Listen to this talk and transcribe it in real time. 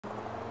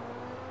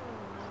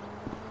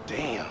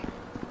Damn,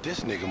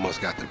 this nigga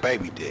must got the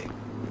baby dick.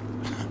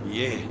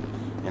 Yeah,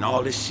 and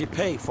all this shit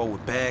paid for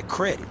with bad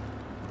credit.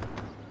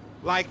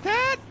 Like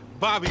that?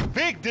 Bobby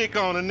big dick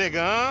on a nigga,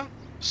 huh?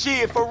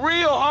 Shit, for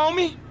real,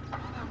 homie?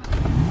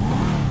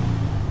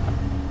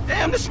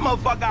 Damn, this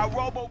motherfucker got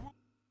robo...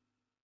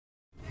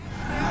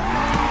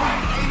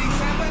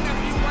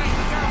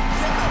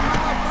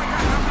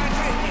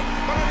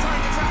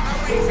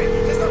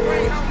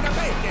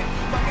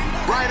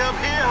 Right up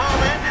here,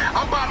 homie.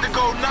 I'm about to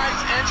go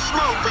nice and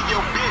slow for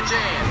your bitch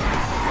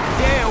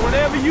ass. Yeah,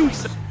 whatever you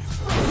say.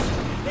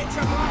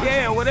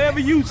 Yeah, whatever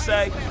you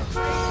say.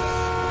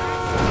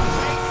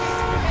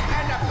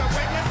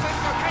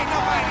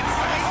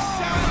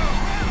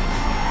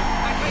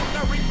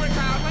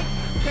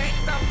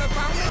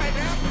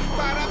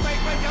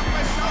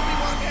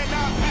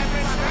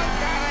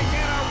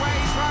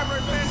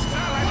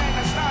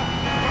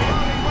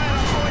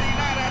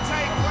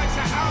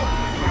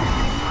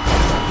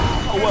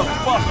 Oh, well,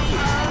 fuck you.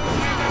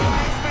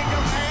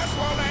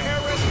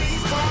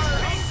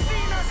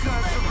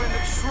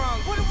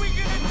 What are we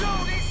gonna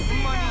do? They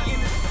see money in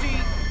the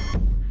seat.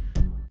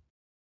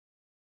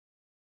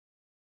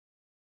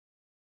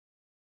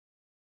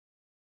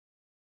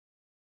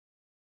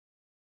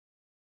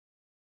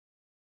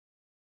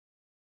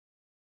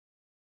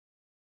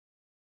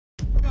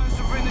 Guns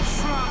are in the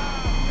trunk.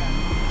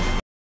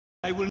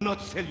 I will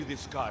not sell you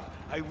this car.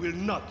 I will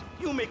not.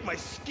 You make my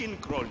skin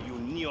crawl, you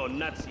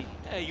neo-Nazi.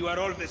 Hey, you are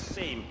all the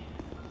same.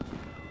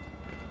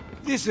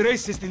 This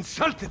racist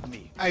insulted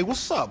me. Hey,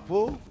 what's up,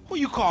 fool? Who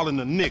you calling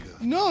a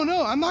nigga? No,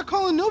 I'm not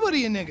calling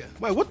nobody a nigga.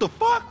 Wait, what the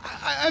fuck?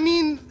 I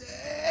mean,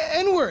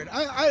 N-word.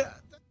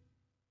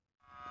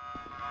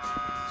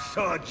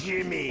 So,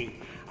 Jimmy,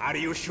 are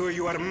you sure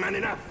you are man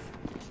enough?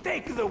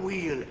 Take the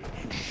wheel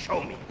and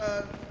show me.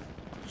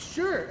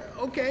 Sure,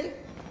 okay.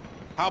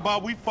 How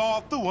about we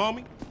fall through,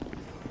 homie?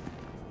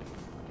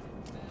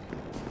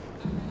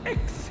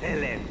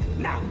 Excellent.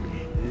 Now,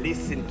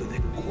 listen to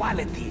the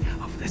quality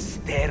of the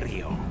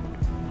stereo.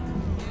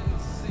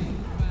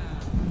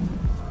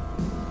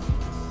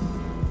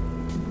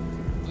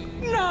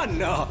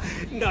 No,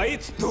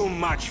 it's too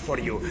much for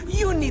you.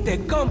 You need a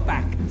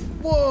compact.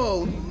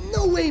 Whoa,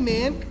 no way,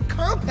 man.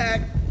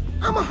 Compact?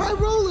 I'm a high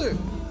roller.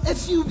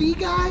 SUV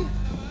guy?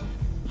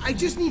 I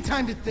just need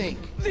time to think.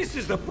 This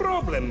is the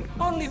problem.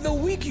 Only the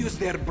weak use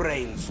their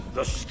brains.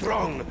 The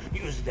strong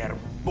use their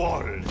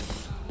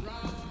balls.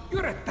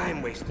 You're a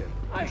time waster.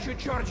 I should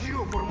charge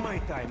you for my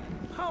time.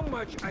 How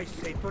much I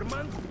say per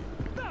month?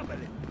 Double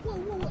it.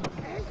 Whoa,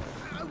 okay.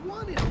 I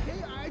want it,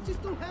 okay? I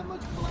just don't have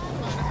much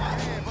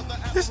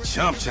flour. This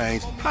chump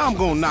change. How I'm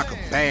gonna knock a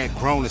bad,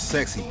 grown and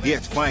sexy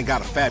bitch if I ain't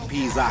got a fat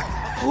piece-eye?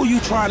 Who you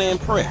trying to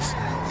impress?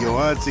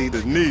 Your auntie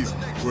Denise,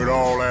 with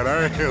all that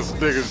ass,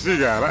 nigga, she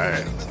got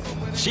ass.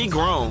 She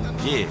grown,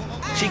 yeah.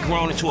 She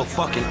grown into a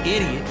fucking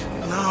idiot.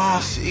 No,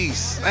 she's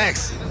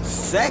sexy.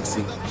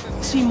 Sexy?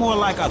 She more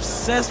like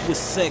obsessed with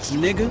sex,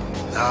 nigga.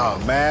 Nah,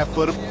 mad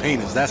for the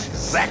penis. That's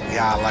exactly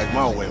how I like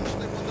my women.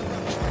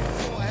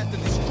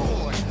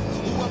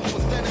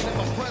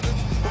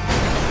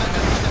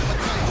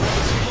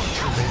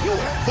 You a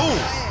fool.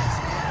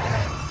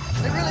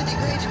 They really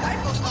degrade you.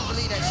 White folks don't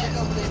believe that shit.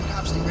 Don't believe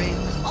cops degrade.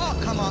 Oh,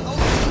 come on.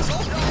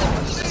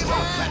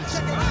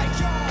 Check it right.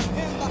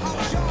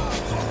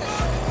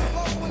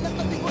 When let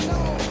the people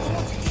know. So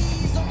won't you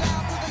ease on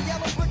down to the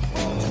yellow brick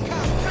road to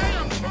come?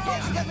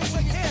 Let me show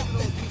you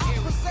something.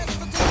 Possessed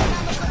the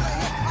dynamics of the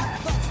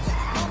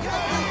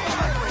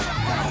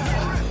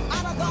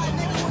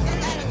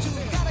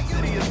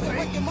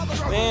hip-hop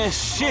culture. Man,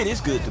 shit,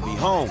 it's good to be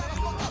home.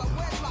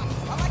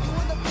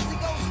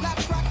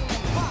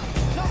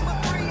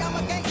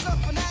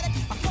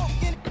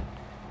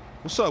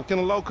 What's up? Can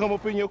a low come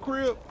up in your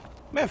crib?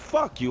 Man,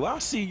 fuck you. I'll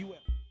see you at...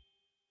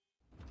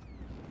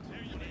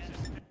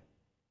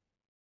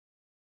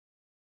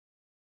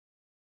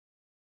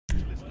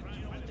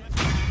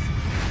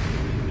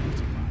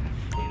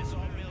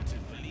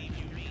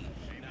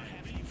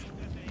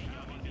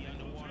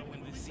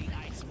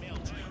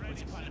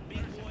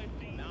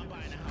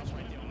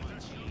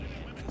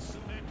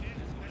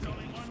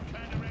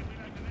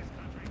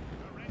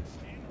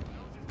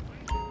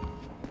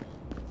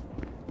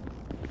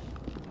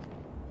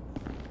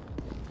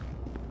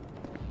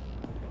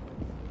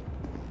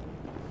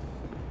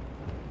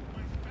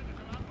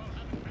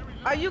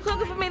 Are you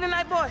cooking for me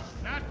tonight, boy?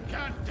 Not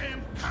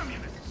goddamn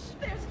communists.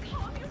 There's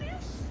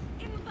communists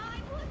in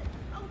Vinewood?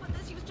 Oh, but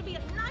this used to be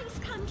a nice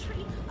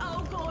country.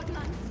 Oh, Gordon,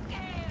 I'm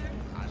scared.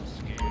 I'm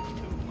scared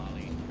too,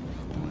 Molly.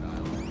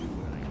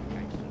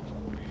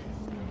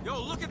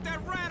 Yo, look at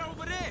that rat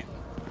over there.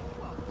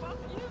 Well, fuck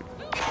you,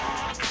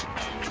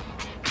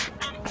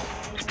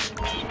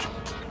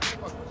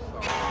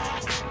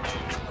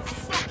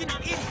 Fucking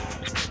idiot.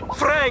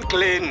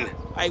 Franklin!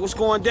 Hey, what's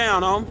going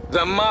down, home?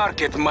 The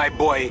market, my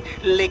boy.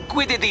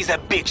 Liquidity's a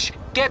bitch.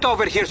 Get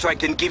over here so I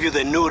can give you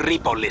the new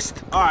repo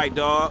list. All right,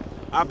 dog.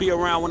 I'll be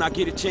around when I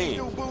get a chance.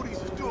 You booties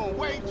is doing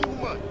way too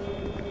much.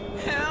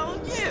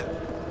 Hell yeah.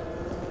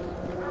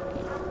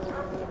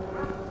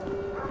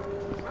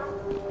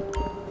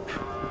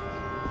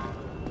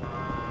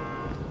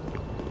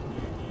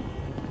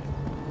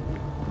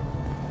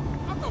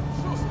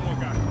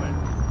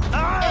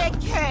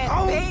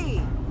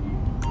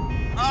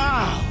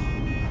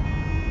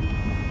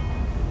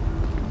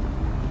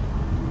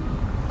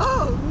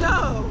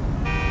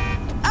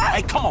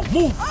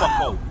 Move,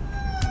 fucko.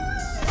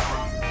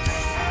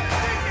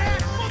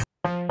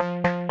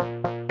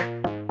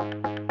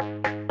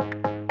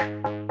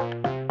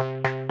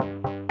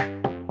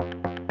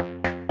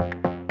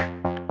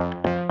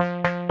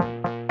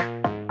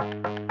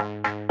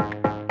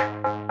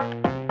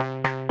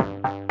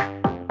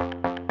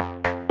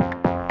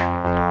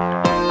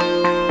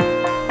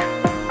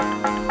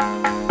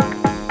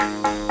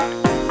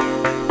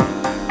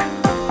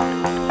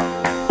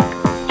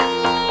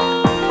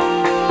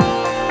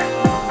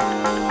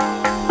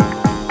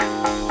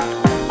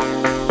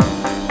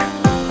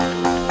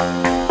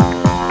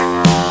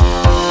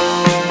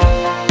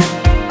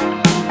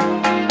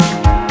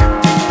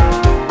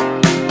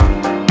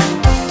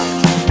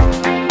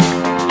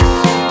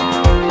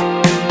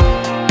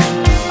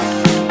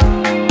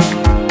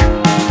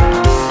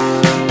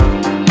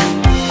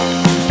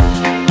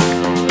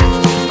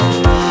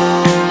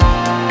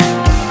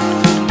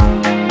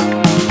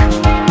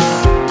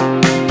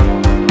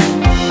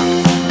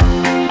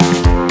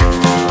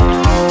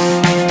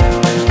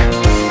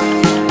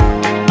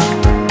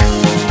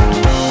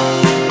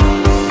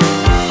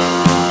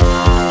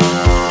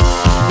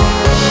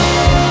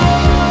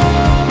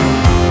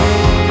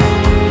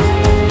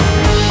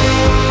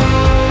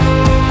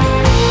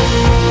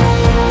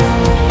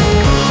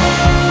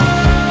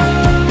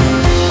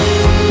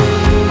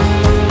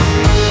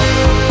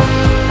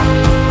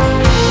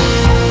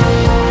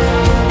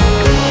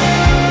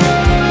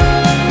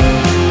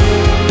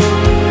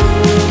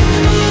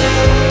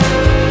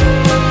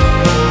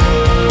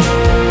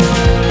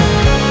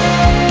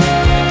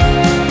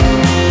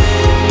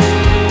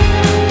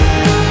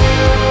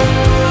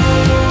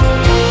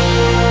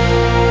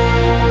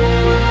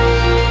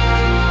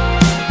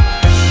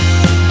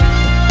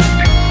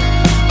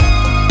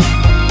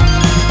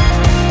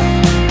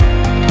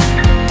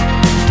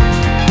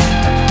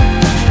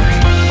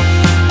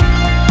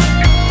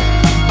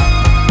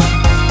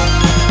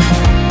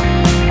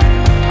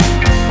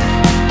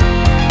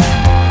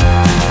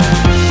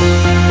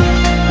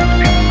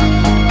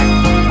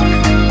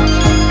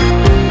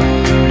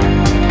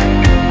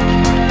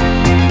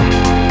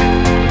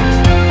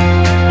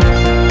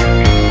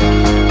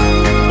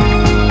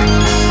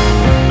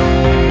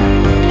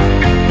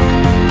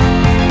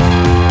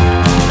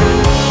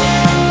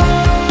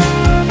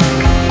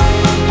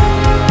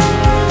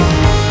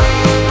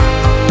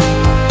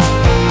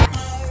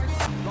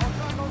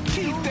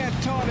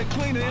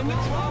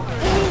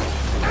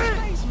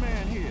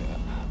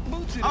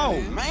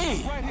 Oh,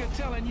 man. Right here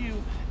telling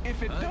you,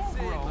 if it don't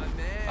grow,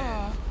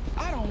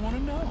 I don't want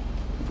to know.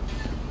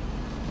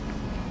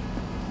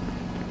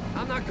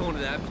 I'm not going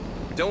to that.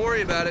 Don't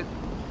worry about it.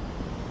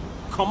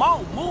 Come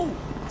on, move.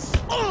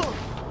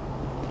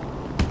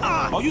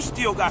 Oh, you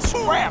still got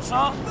scraps,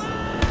 huh?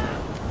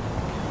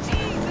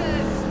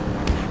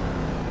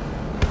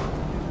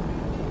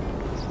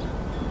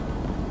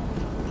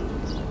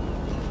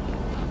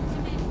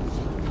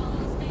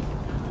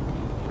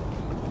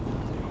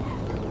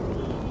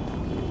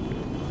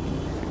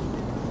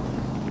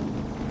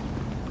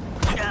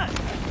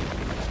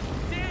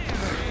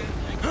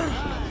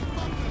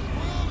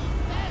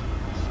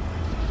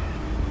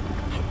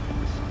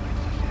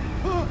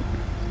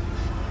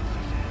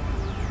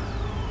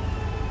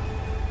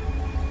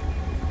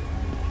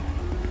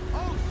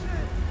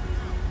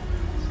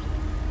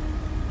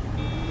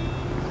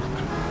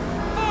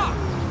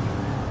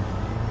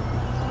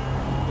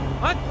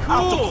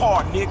 Out the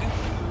car, nigga.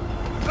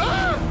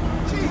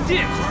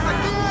 Dick.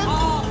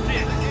 Oh,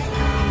 bitch.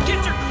 Get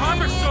your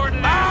karma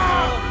sorted,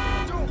 asshole.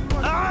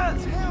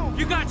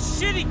 You got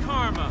shitty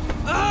karma.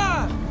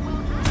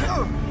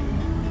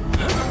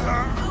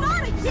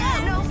 Not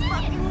again! No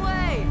fucking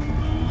way!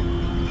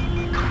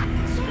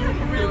 So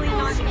I'm really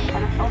not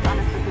Assault on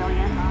a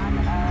civilian on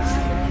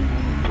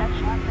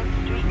Chestnut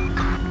Street.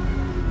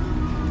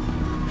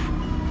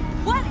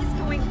 What is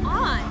going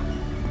on?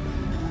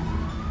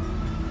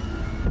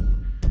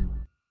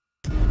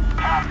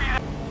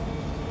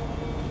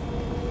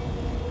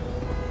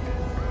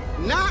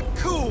 Not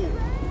cool.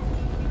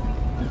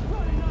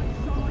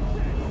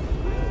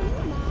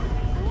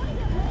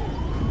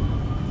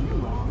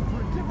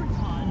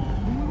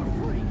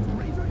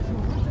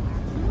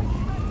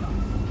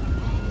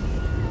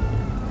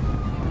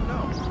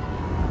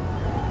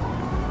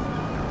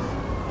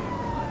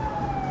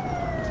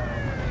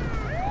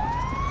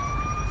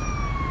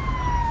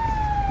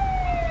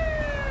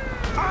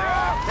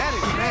 That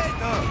is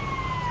messed up.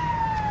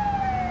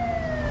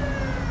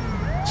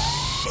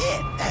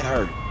 Shit, that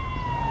hurt.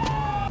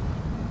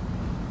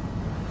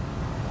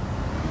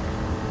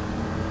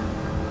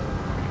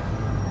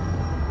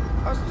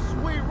 That's a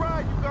sweet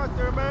ride you got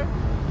there, man.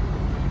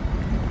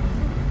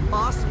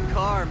 Awesome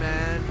car,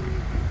 man.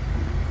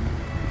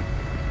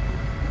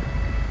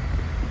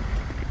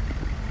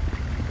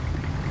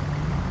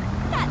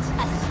 That's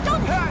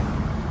astonishing!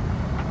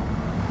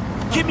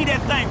 Give me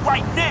that thing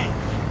right now.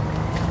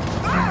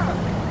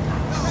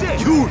 Shit!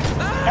 Dude,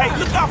 hey,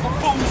 look out for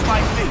fools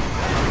like me.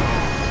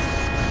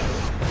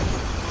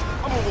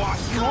 I'm gonna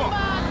wash you up.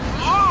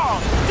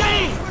 Oh,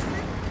 damn!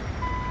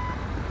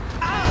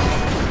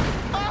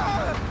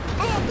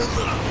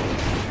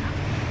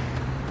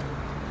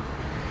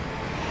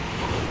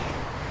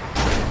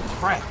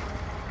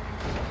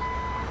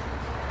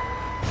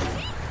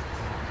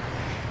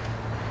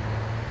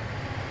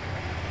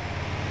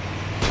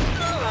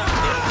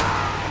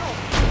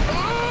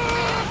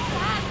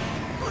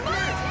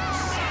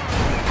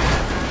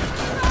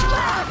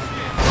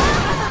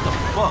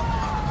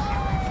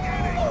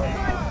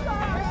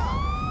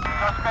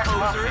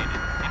 located.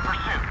 In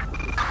pursuit.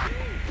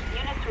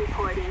 Units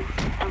reporting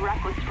a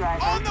reckless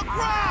driver. On the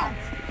ground!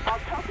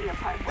 Altopia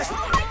Parkway.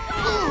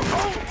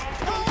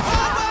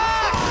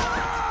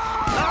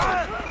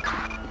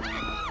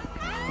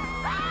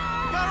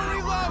 Gotta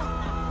reload!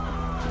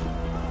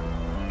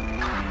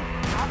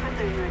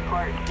 Officers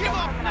report. Give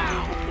up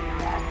now!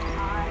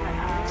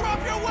 Drop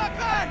your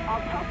weapon!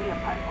 Altopia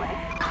Parkway.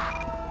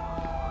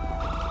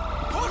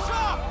 Push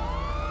up!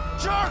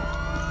 Jerk!